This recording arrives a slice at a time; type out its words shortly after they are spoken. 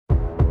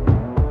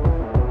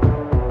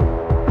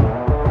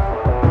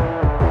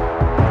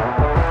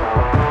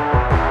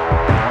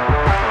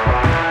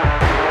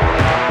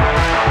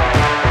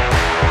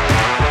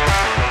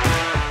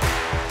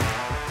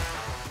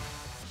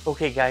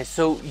Okay guys,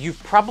 so you've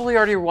probably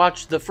already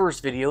watched the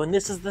first video and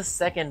this is the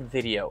second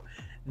video.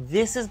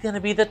 This is going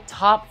to be the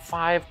top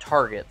 5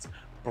 targets,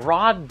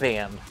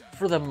 broadband,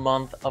 for the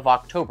month of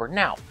October.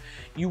 Now,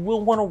 you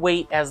will want to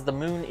wait as the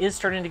moon is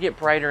starting to get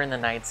brighter in the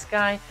night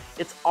sky.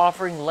 It's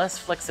offering less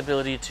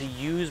flexibility to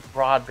use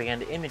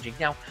broadband imaging.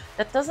 Now,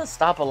 that doesn't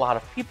stop a lot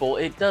of people.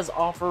 It does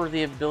offer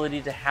the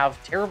ability to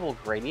have terrible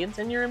gradients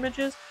in your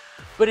images.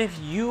 But if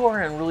you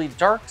are in really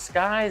dark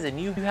skies and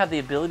you have the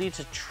ability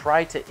to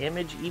try to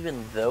image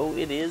even though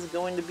it is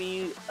going to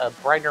be a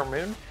brighter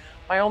moon,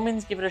 by all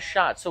means give it a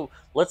shot. So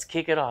let's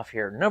kick it off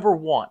here. Number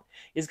 1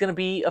 is going to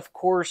be, of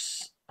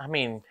course,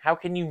 how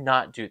can you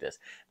not do this?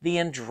 The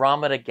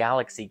Andromeda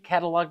galaxy,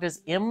 cataloged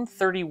as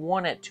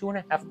M31 at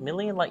 2.5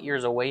 million light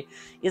years away,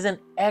 is an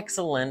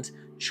excellent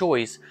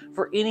choice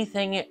for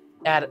anything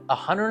at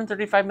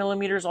 135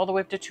 millimeters all the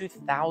way up to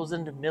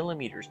 2000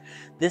 millimeters.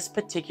 This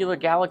particular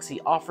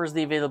galaxy offers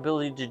the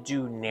availability to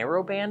do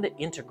narrowband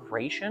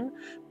integration,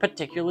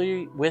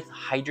 particularly with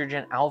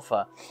hydrogen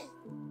alpha.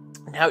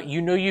 Now, you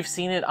know you've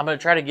seen it. I'm going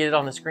to try to get it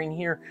on the screen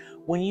here.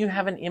 When you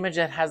have an image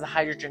that has the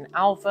hydrogen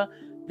alpha,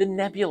 the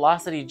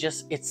nebulosity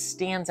it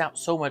stands out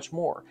so much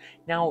more.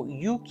 Now,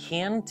 you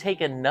can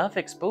take enough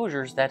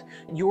exposures that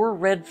your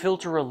red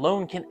filter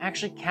alone can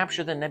actually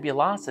capture the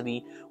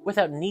nebulosity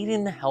without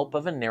needing the help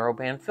of a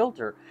narrowband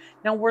filter.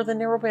 Now, where the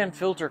narrowband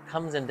filter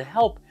comes in to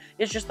help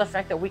is just the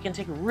fact that we can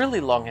take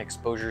really long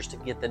exposures to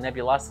get the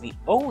nebulosity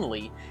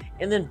only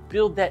and then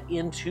build that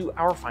into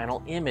our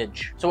final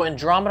image. So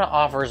Andromeda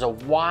offers a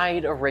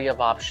wide array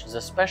of options,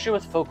 especially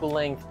with focal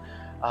length,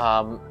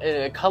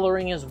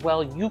 coloring as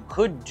well. You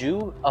could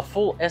do a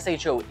full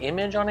SHO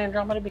image on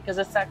Andromeda because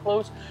it's that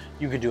close.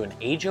 You could do an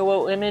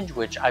HOO image,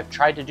 which I've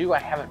tried to do. I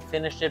haven't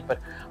finished it, but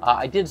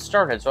I did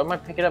start it, so I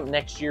might pick it up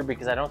next year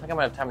because I don't think I'm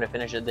gonna have time to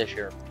finish it this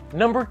year.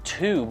 Number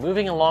 2,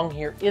 moving along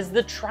here, is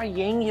the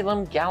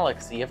Triangulum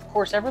galaxy. Of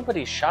course,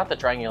 everybody's shot the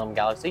Triangulum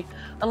galaxy,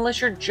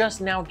 unless you're just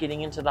now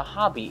getting into the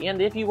hobby,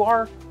 and if you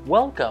are,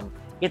 welcome.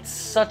 It's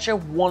such a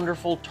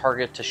wonderful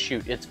target to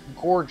shoot. It's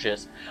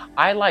gorgeous.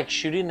 I like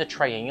shooting the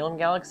Triangulum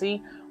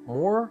galaxy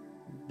more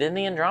than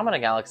the Andromeda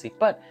galaxy,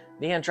 but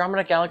the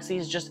Andromeda galaxy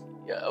is just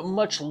a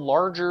much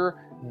larger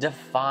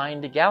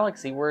defined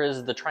galaxy,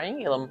 whereas the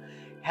Triangulum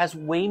has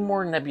way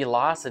more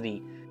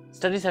nebulosity.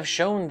 Studies have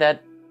shown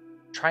that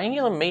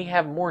Triangulum may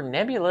have more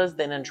nebulas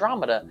than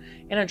Andromeda,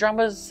 and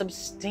Andromeda is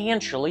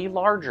substantially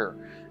larger.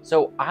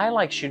 So I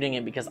like shooting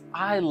it because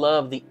I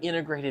love the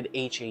integrated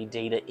HA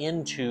data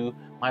into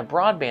my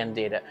broadband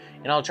data,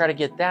 and I'll try to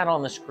get that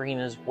on the screen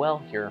as well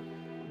here.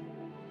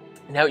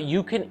 Now,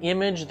 you can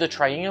image the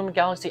Triangulum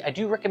galaxy. I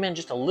do recommend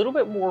just a little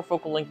bit more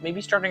focal length,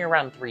 maybe starting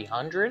around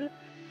 300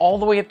 all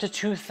the way up to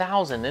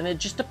 2000, and it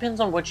just depends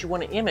on what you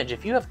want to image.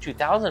 If you have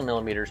 2000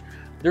 millimeters,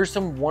 there's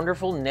some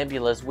wonderful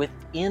nebulas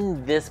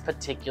within this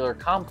particular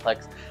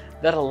complex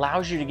that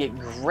allows you to get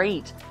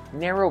great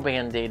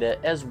narrowband data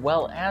as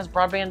well as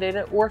broadband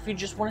data, or if you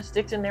just want to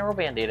stick to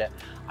narrowband data.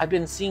 I've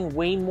been seeing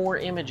way more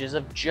images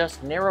of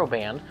just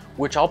narrowband,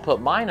 which I'll put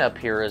mine up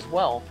here as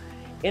well,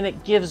 and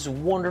it gives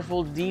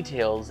wonderful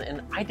details.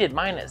 And I did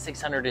mine at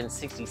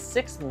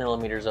 666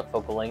 millimeters of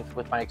focal length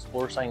with my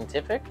Explore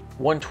Scientific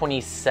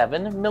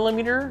 127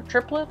 millimeter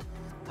triplet,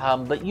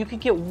 but you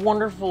could get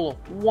wonderful,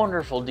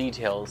 wonderful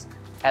details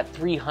at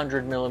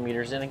 300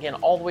 millimeters, and again,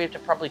 all the way up to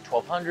probably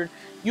 1200.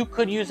 You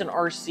could use an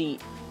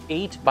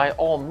RC8 by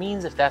all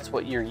means if that's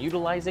what you're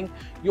utilizing.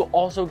 You'll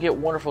also get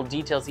wonderful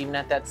details even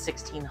at that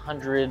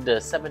 1600 to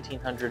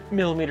 1700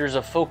 millimeters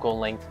of focal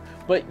length,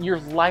 but you're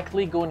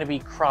likely going to be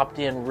cropped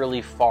in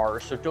really far,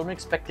 so don't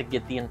expect to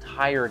get the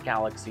entire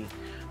galaxy.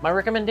 My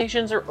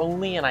recommendations are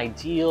only an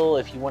ideal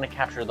if you want to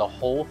capture the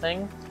whole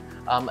thing.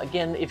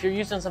 Again, if you're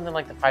using something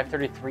like the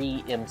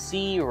 533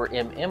 MC or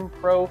MM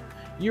Pro,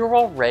 you're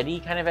already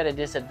kind of at a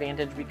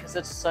disadvantage because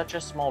it's such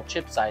a small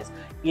chip size.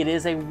 It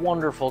is a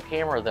wonderful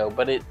camera though,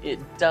 but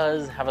it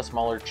does have a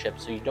smaller chip,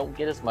 so you don't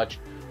get as much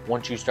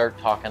once you start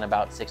talking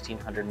about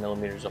 1600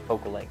 millimeters of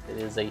focal length. It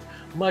is a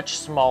much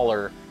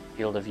smaller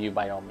field of view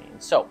by all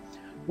means. So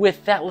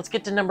with that, let's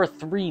get to number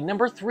 3.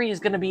 Number 3 is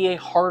going to be a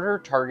harder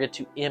target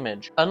to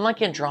image.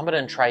 Unlike Andromeda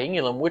and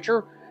Triangulum, which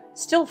are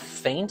still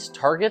faint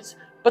targets,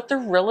 but they're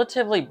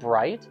relatively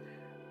bright,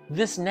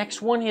 this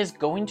next one is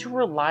going to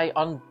rely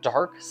on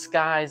dark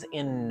skies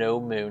and no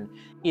moon.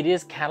 It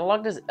is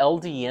cataloged as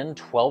LDN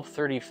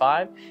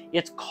 1235.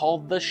 It's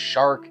called the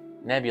Shark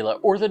Nebula,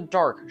 or the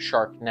Dark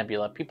Shark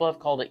Nebula. People have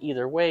called it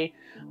either way.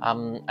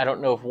 I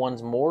don't know if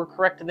one's more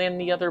correct than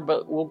the other,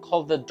 but we'll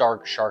call the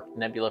Dark Shark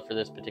Nebula for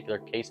this particular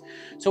case.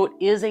 So it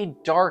is a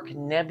dark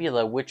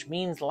nebula, which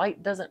means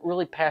light doesn't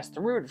really pass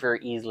through it very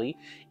easily,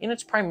 and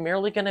it's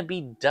primarily going to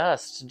be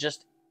dust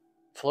just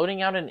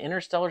floating out in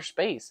interstellar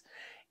space.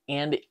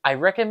 And I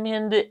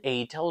recommend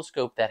a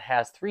telescope that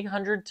has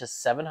 300 to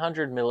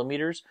 700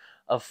 millimeters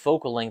of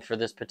focal length for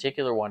this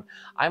particular one.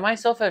 I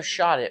myself have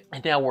shot it,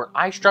 and now where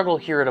I struggle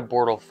here at a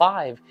Bortle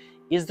 5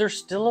 is there's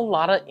still a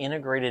lot of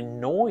integrated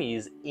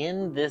noise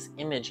in this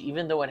image.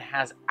 Even though it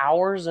has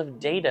hours of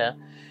data,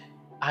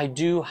 I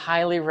do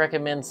highly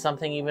recommend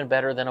something even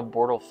better than a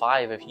Bortle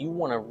 5 if you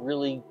want a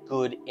really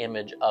good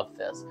image of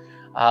this.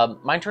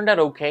 Mine turned out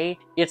okay.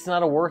 It's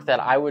not a work that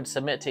I would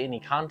submit to any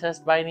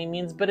contest by any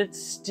means, but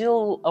it's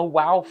still a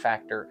wow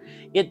factor.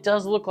 It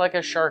does look like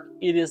a shark.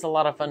 It is a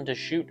lot of fun to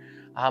shoot.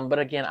 But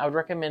again, I would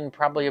recommend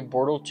probably a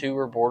Bortle 2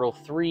 or Bortle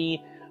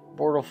 3.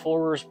 Bortle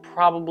 4 is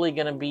probably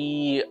going to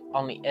be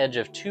on the edge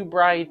of too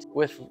bright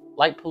with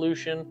light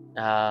pollution,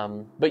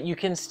 but you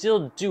can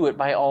still do it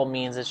by all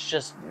means. It's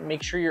just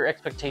make sure your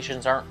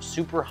expectations aren't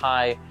super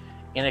high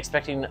in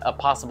expecting a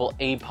possible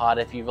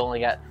apod if you've only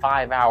got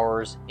 5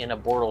 hours in a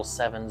Bortle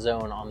 7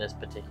 zone on this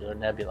particular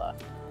nebula.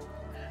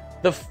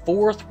 The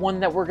fourth one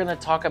that we're going to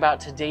talk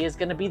about today is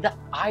going to be the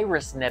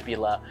Iris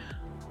Nebula.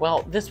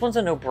 Well, this one's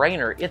a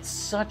no-brainer. It's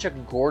such a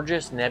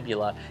gorgeous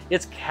nebula.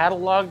 It's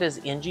cataloged as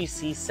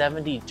NGC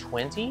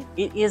 7020.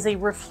 It is a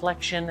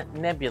reflection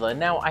nebula.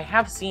 Now, I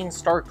have seen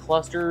star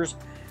clusters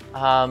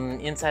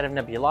inside of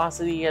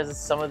nebulosity as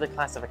some of the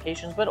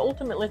classifications, but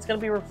ultimately it's going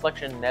to be a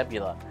reflection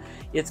nebula.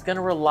 It's going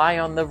to rely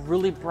on the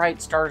really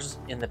bright stars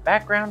in the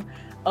background,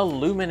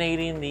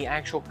 illuminating the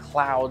actual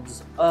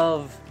clouds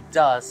of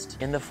dust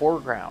in the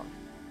foreground.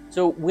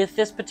 So with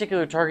this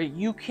particular target,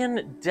 you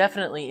can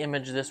definitely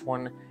image this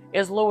one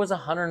as low as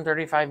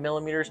 135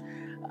 millimeters.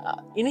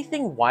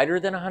 Anything wider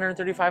than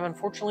 135,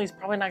 unfortunately, is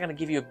probably not going to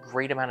give you a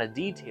great amount of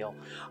detail.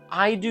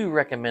 I do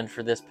recommend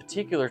for this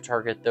particular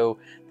target, though,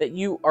 that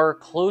you are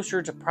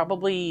closer to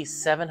probably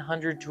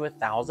 700 to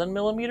 1,000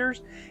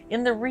 millimeters,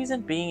 and the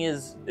reason being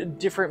is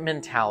different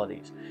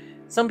mentalities.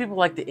 Some people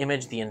like to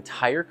image the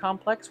entire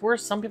complex,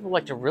 whereas some people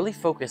like to really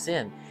focus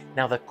in.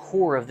 Now, the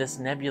core of this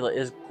nebula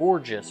is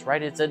gorgeous,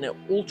 right? It's an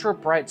ultra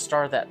bright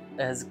star that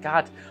has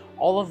got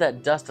all of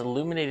that dust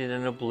illuminated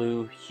in a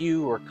blue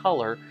hue or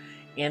color,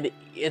 and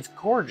it's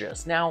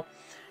gorgeous. Now,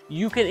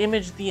 you can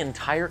image the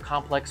entire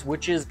complex,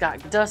 which has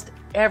got dust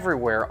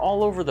everywhere,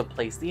 all over the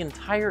place. The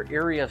entire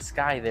area of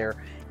sky there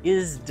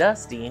is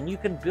dusty, and you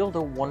can build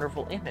a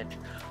wonderful image.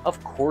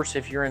 Of course,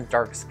 if you're in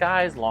dark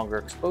skies, longer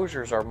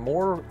exposures are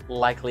more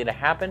likely to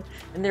happen,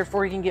 and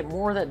therefore you can get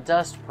more of that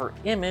dust per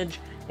image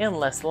and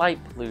less light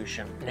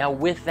pollution. Now,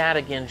 with that,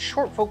 again,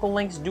 short focal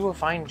lengths do a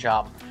fine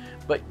job,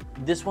 but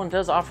this one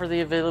does offer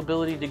the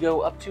availability to go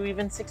up to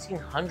even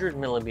 1600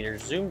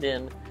 millimeters zoomed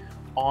in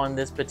on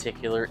this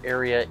particular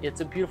area.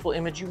 It's a beautiful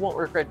image. You won't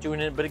regret doing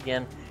it, but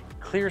again,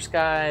 clear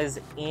skies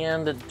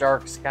and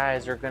dark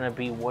skies are going to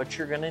be what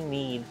you're going to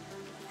need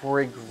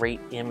for a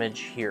great image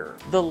here.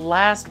 The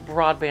last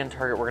broadband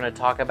target we're going to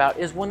talk about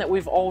is one that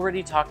we've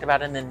already talked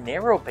about in the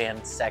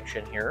narrowband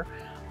section here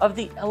of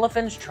the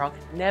Elephant's Trunk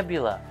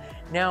Nebula.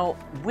 Now,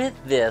 with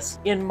this,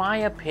 in my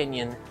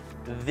opinion,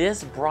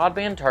 this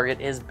broadband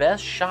target is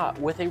best shot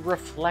with a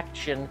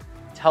reflection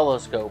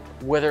telescope,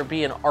 whether it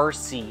be an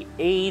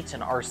RC8,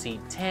 an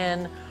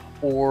RC10,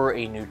 or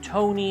a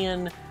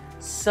Newtonian.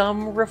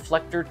 Some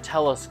reflector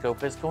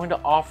telescope is going to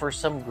offer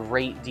some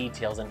great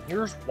details, and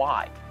here's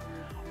why.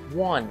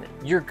 One,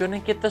 you're going to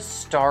get the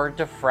star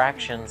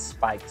diffraction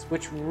spikes,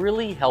 which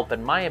really help,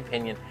 in my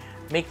opinion,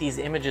 make these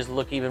images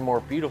look even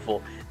more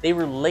beautiful. They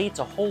relate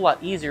a whole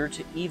lot easier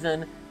to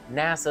even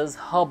NASA's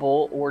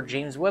Hubble or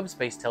James Webb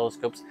Space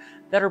Telescopes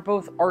that are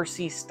both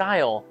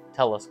RC-style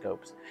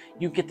telescopes.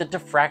 You get the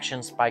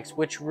diffraction spikes,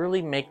 which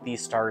really make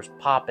these stars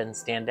pop and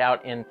stand out,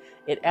 and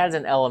it adds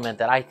an element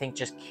that I think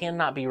just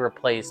cannot be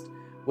replaced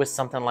with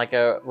something like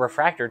a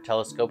refractor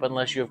telescope,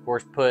 unless you, of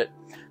course, put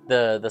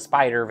the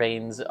spider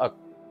veins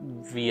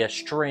via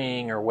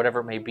string or whatever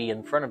it may be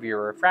in front of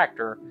your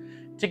refractor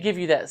to give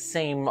you that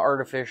same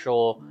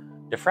artificial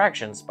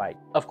diffraction spike.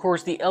 Of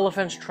course, the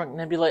Elephant's Trunk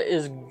Nebula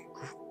is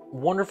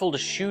wonderful to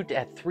shoot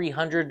at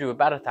 300 to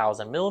about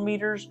 1,000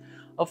 millimeters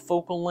of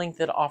focal length.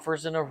 That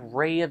offers an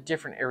array of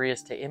different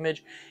areas to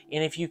image,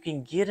 and if you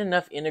can get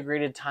enough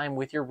integrated time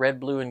with your red,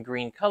 blue, and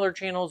green color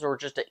channels, or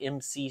just an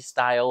MC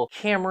style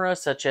camera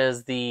such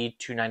as the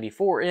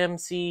 294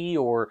 MC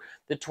or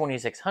the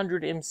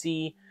 2600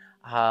 MC,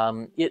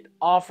 it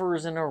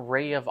offers an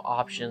array of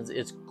options.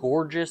 It's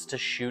gorgeous to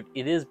shoot.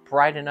 It is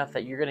bright enough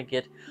that you're going to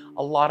get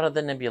a lot of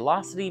the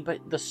nebulosity,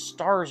 but the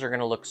stars are going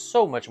to look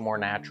so much more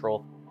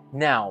natural.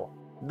 Now,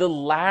 the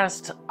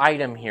last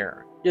item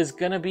here is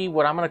going to be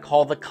what I'm going to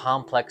call the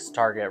complex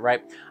target,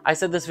 right? I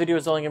said this video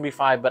is only going to be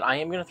 5, but I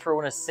am going to throw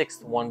in a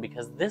 6th one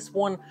because this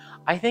one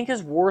I think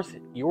is worth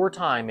your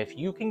time if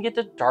you can get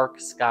to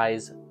dark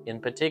skies in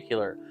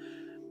particular.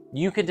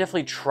 You could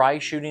definitely try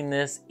shooting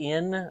this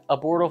in a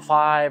Bortle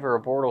 5 or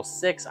a Bortle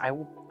 6. I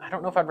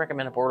don't know if I'd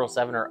recommend a Bortle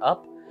 7 or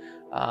up.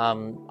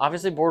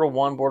 Obviously, Bortle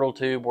 1, Bortle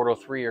 2, Bortle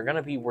 3 are going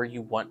to be where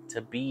you want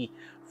to be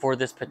for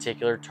this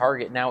particular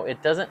target. Now,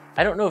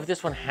 I don't know if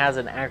this one has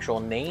an actual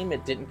name.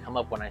 It didn't come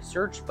up when I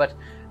searched, but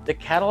the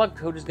catalog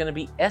code is going to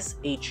be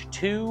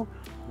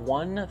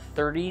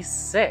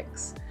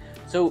SH2136.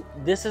 So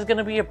this is going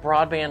to be a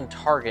broadband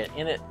target,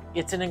 and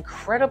it's an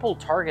incredible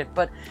target,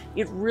 but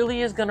it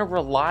really is going to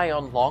rely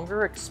on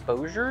longer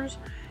exposures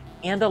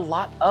and a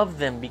lot of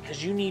them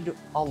because you need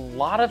a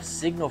lot of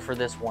signal for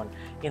this one.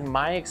 In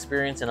my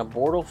experience, in a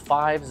Bortle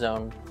 5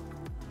 zone,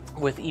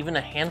 with even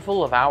a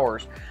handful of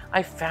hours,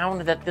 I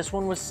found that this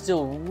one was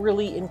still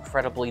really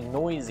incredibly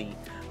noisy,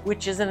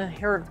 which is an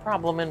inherent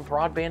problem in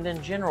broadband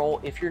in general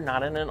if you're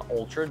not in an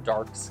ultra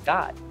dark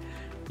sky.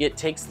 It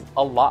takes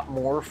a lot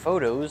more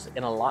photos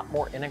and a lot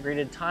more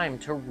integrated time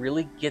to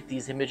really get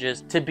these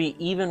images to be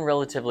even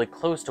relatively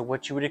close to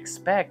what you would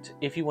expect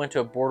if you went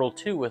to a Bortle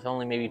 2 with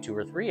only maybe 2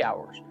 or 3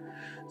 hours.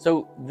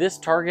 So this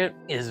target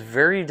is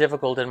very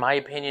difficult in my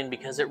opinion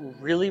because it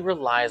really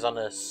relies on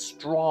a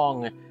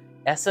strong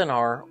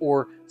SNR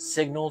or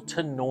signal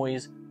to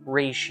noise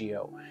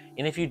ratio.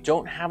 And if you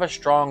don't have a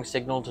strong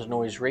signal to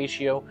noise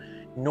ratio,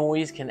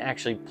 noise can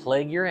actually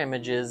plague your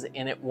images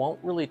and it won't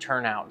really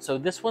turn out. So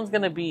this one's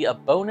going to be a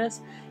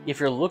bonus. If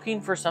you're looking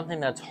for something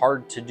that's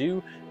hard to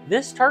do,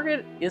 this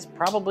target is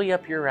probably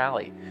up your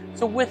alley.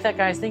 So with that,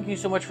 guys, thank you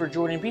so much for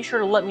joining. Be sure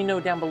to let me know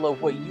down below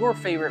what your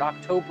favorite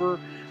October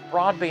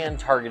broadband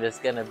target is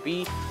going to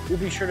be. We'll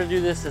be sure to do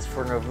this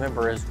for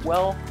November as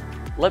well.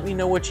 Let me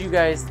know what you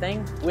guys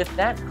think. With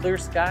that, clear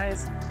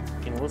skies,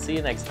 and we'll see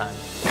you next time.